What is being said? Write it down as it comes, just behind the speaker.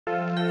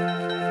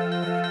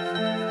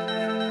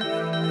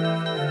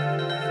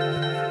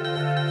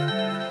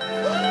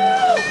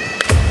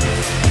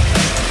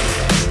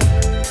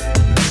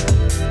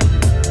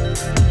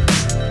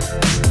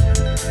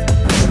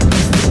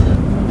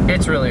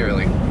It's really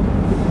early.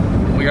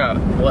 We got,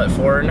 what,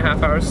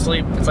 4.5 hours of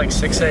sleep? It's like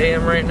 6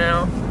 a.m. right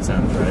now.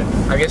 Sounds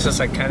right. I guess it's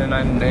like kind of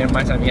 9 a.m.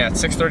 my time. Yeah,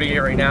 it's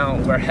 6:38 right now.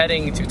 We're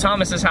heading to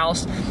Thomas's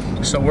house,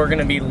 so we're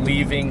gonna be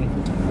leaving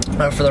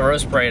for the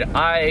roast parade.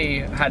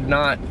 I had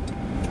not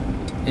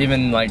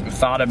even like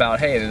thought about,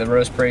 hey, the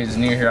roast parade is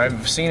near here.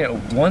 I've seen it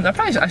once.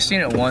 I've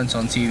seen it once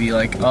on TV,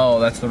 like, oh,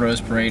 that's the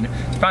roast parade.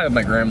 It's probably with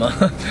my grandma.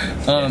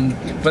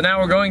 But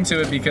now we're going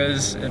to it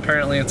because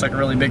apparently it's like a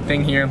really big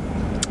thing here.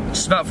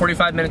 It's about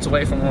 45 minutes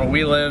away from where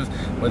we live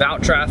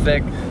without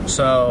traffic,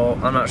 so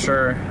I'm not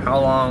sure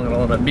how long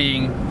it'll end up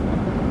being.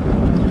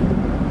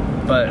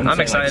 But I'm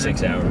excited. Like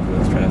 6 hours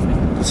with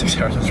traffic. 6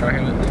 hours of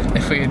traffic.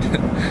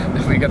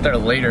 If we get there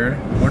later,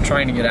 we're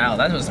trying to get out.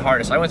 That was the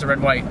hardest. I went to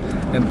Red, White,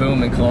 and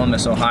Boom in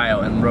Columbus, Ohio,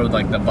 and rode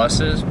like the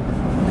buses.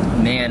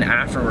 Man,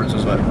 afterwards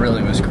was what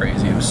really was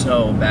crazy. It was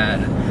so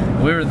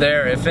bad. We were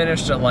there. It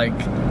finished at like,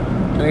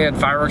 we had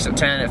fireworks at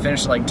 10. It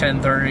finished at like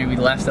 10:30. We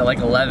left at like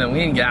 11. We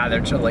didn't get out of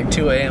there till like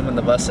 2 a.m. in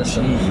the bus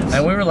system. Jeez.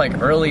 And we were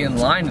like early in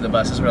line to the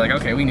buses. We were like,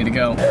 okay, we need to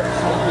go.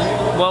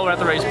 Well, we're at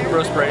the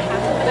roast parade.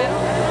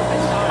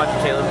 Might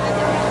be Caleb.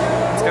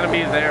 It's gonna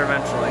be there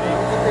eventually.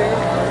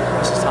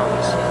 This is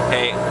Thomas.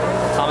 Hey.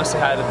 Thomas, say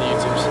hi to the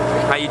YouTubes.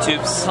 Hi,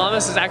 YouTubes.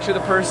 Thomas is actually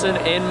the person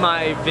in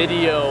my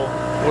video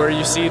where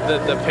you see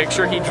the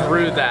picture. He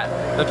drew that.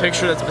 The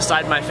picture that's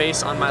beside my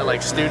face on my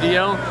like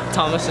studio.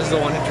 Thomas is the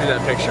one who drew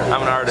that picture.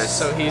 I'm an artist.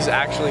 So he's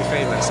actually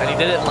famous. And he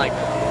did it in like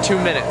 2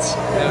 minutes.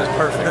 And it was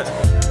perfect.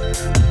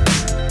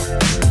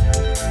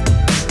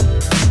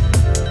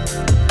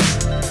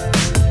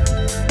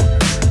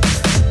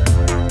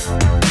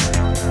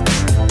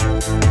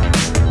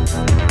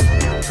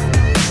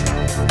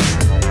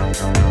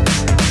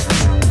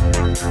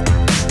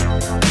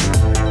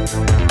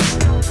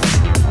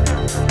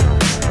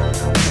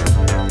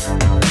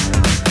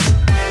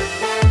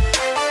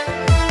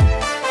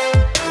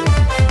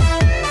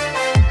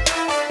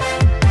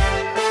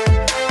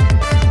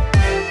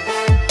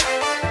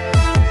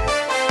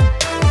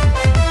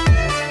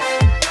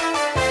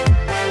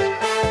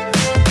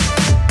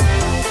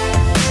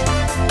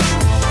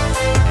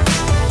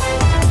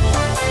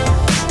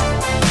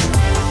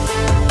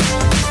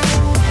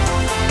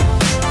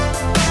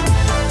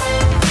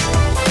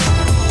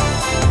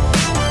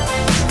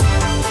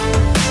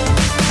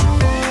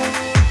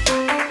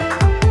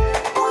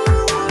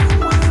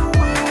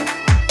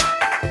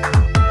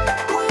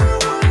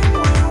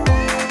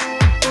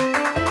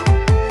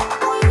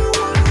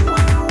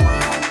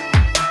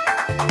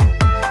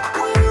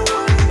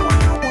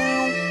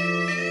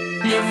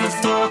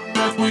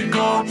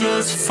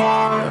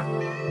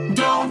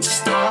 Don't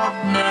stop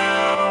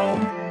now.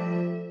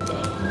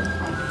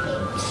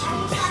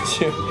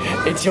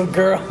 It's your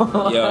girl.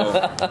 Yo,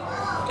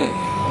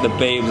 the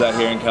babes out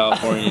here in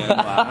California.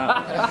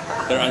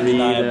 Wow. They're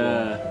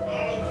undeniable.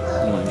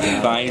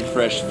 Fine,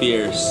 fresh,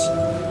 fierce.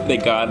 They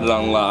got it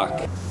on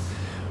lock.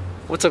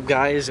 What's up,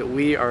 guys?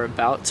 We are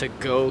about to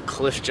go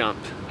cliff jump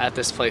at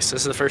this place.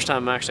 This is the first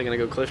time I'm actually gonna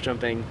go cliff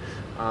jumping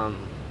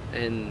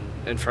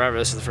in forever.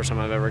 This is the first time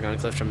I've ever gone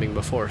cliff jumping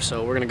before.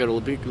 So we're gonna go to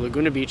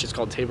Laguna Beach. It's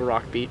called Table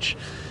Rock Beach,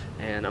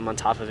 and I'm on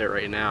top of it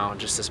right now.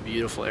 Just this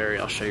beautiful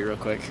area. I'll show you real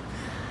quick.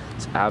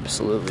 It's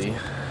absolutely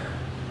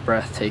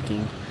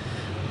breathtaking.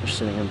 We're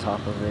sitting on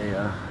top of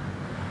a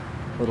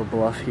little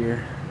bluff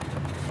here.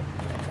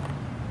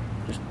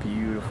 Just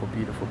beautiful,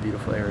 beautiful,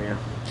 beautiful area.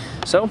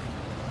 So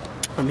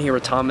I'm here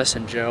with Thomas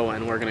and Joe,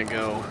 and we're gonna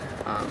go.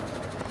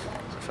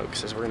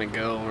 Focus is we're gonna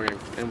go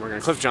and we're gonna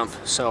cliff jump.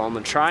 So I'm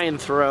gonna try and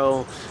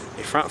throw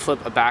a front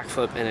flip, a back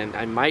flip, and then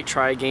I might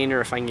try a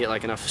gainer if I can get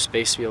like enough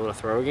space to be able to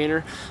throw a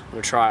gainer. I'm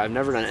gonna try. I've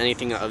never done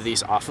anything of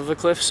these off of a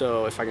cliff,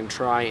 so if I can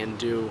try and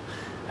do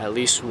at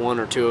least 1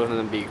 or 2 of them,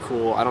 that'd be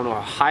cool. I don't know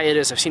how high it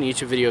is. I've seen a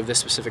YouTube video of this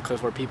specific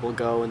cliff where people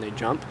go and they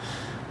jump,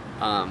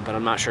 but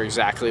I'm not sure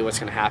exactly what's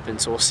gonna happen.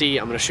 So we'll see.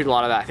 I'm gonna shoot a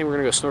lot of that. I think we're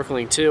gonna go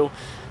snorkeling too.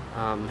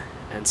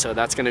 And so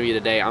that's gonna be the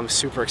day. I'm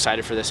super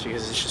excited for this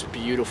because it's just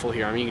beautiful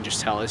here. I mean, you can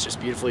just tell it's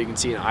just beautiful. You can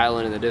see an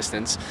island in the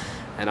distance,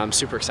 and I'm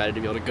super excited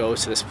to be able to go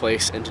to this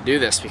place and to do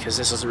this because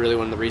this is really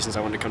one of the reasons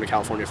I wanted to come to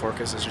California for,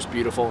 because it's just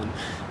beautiful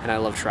and I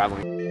love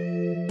traveling.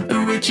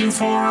 Reaching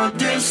for a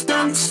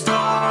distant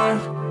star,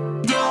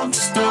 don't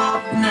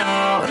stop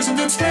now. Isn't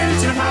it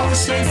strange how we're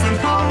safe and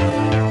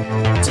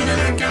home? So that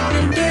I count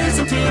in days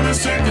until a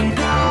second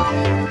glow.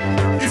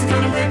 If you're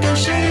gonna make a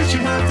change, you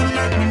have to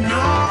let me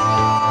know.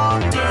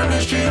 Turn the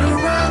shit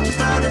around, just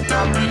start to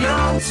top the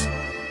lungs.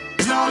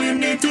 It's all you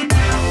need to do.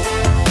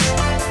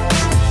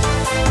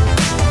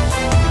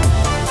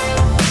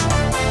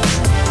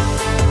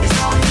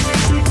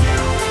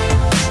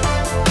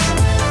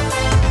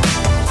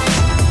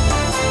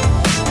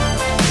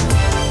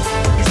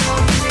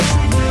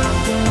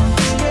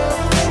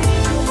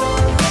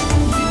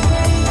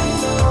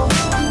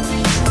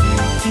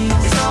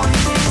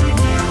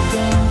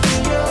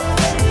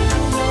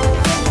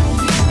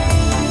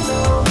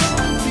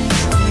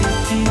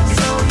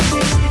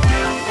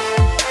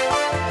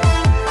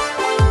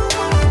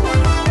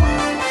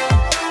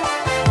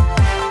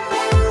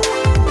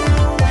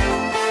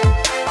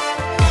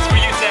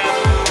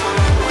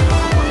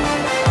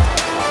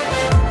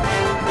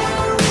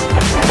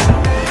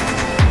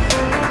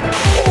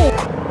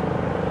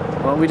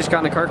 we just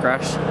got in a car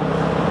crash.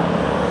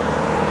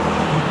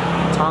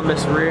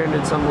 Thomas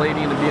rear-ended some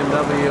lady in a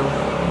BMW.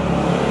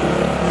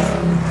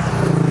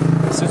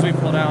 As soon as we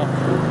pulled out,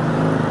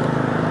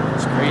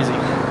 it's crazy. I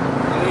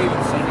didn't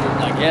even see him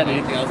like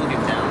anything. I was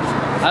looking down.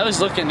 I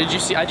was looking. Did you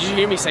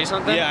hear me say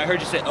something? Yeah, I heard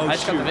you say, "Oh, I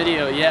just got the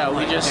video. Yeah,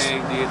 we just.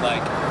 Dang, dude,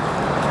 like,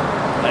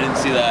 I didn't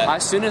see that.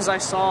 As soon as I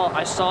saw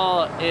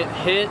it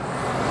hit,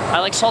 I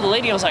like saw the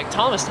lady. I was like,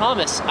 Thomas.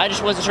 I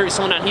just wasn't sure he was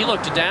slowing down. He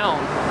looked down.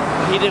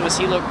 What he did was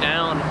he looked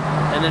down,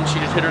 and then she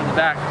just hit her in the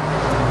back.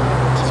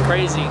 Which is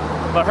crazy.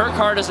 But her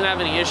car doesn't have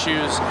any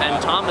issues,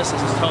 and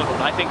Thomas's is totaled.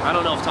 I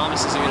don't know if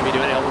Thomas isn't going to be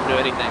able to do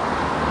anything.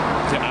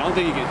 I don't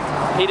think you can.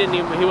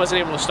 He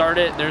wasn't able to start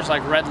it. There's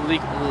like red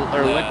leak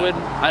or liquid.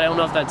 I don't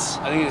know if that's.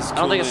 I think it's. I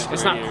don't think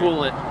it's not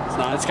coolant. It's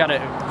not. It's got a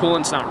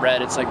coolant's not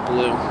red. It's like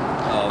blue.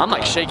 Oh, I'm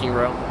like shaking,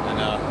 bro. I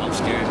know. I'm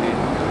scared, dude.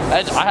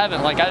 I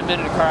haven't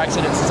been in a car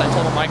accident since I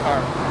totaled my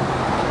car.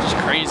 It's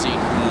just crazy.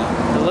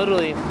 Yeah.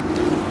 Literally,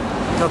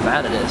 look how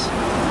bad it is.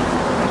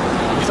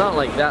 It's not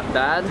like that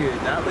bad. Dude,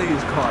 that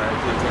lady's car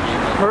didn't take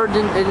any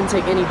damage. It didn't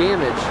take any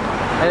damage.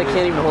 I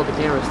can't even hold the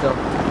camera still.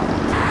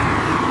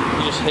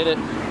 You just hit it.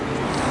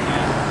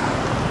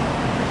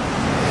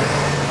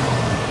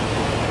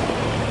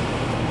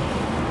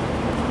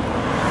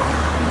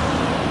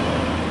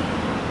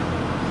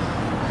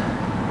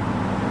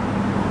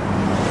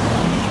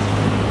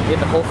 Hit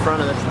the whole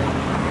front of this thing.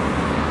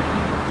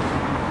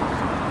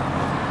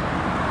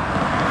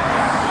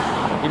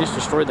 He just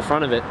destroyed the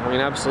front of it. I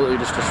mean, absolutely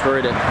just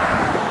destroyed it.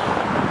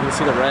 You can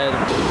see the red.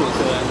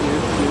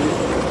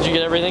 Did you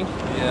get everything?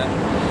 Yeah.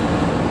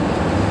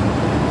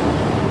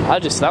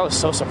 That was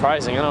so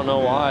surprising. I don't know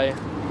why.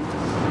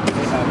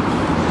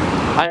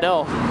 I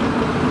know.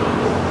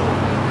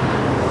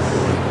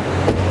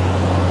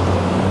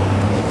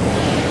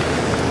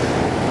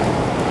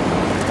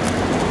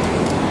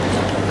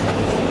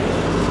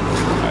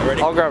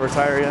 I'll grab her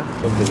tire, yeah.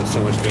 Because it's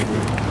so much bigger.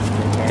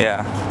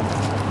 Yeah.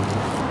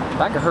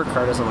 Back of her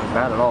car doesn't look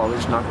bad at all. We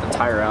just knocked the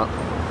tire out.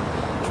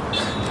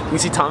 You can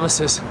see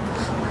Thomas's. I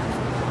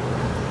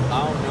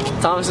don't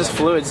know. Thomas's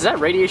fluids. Is that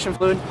radiation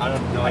fluid? I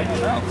don't know. I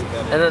don't know.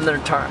 And then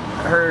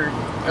her.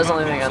 That's the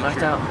only thing I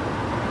knocked out.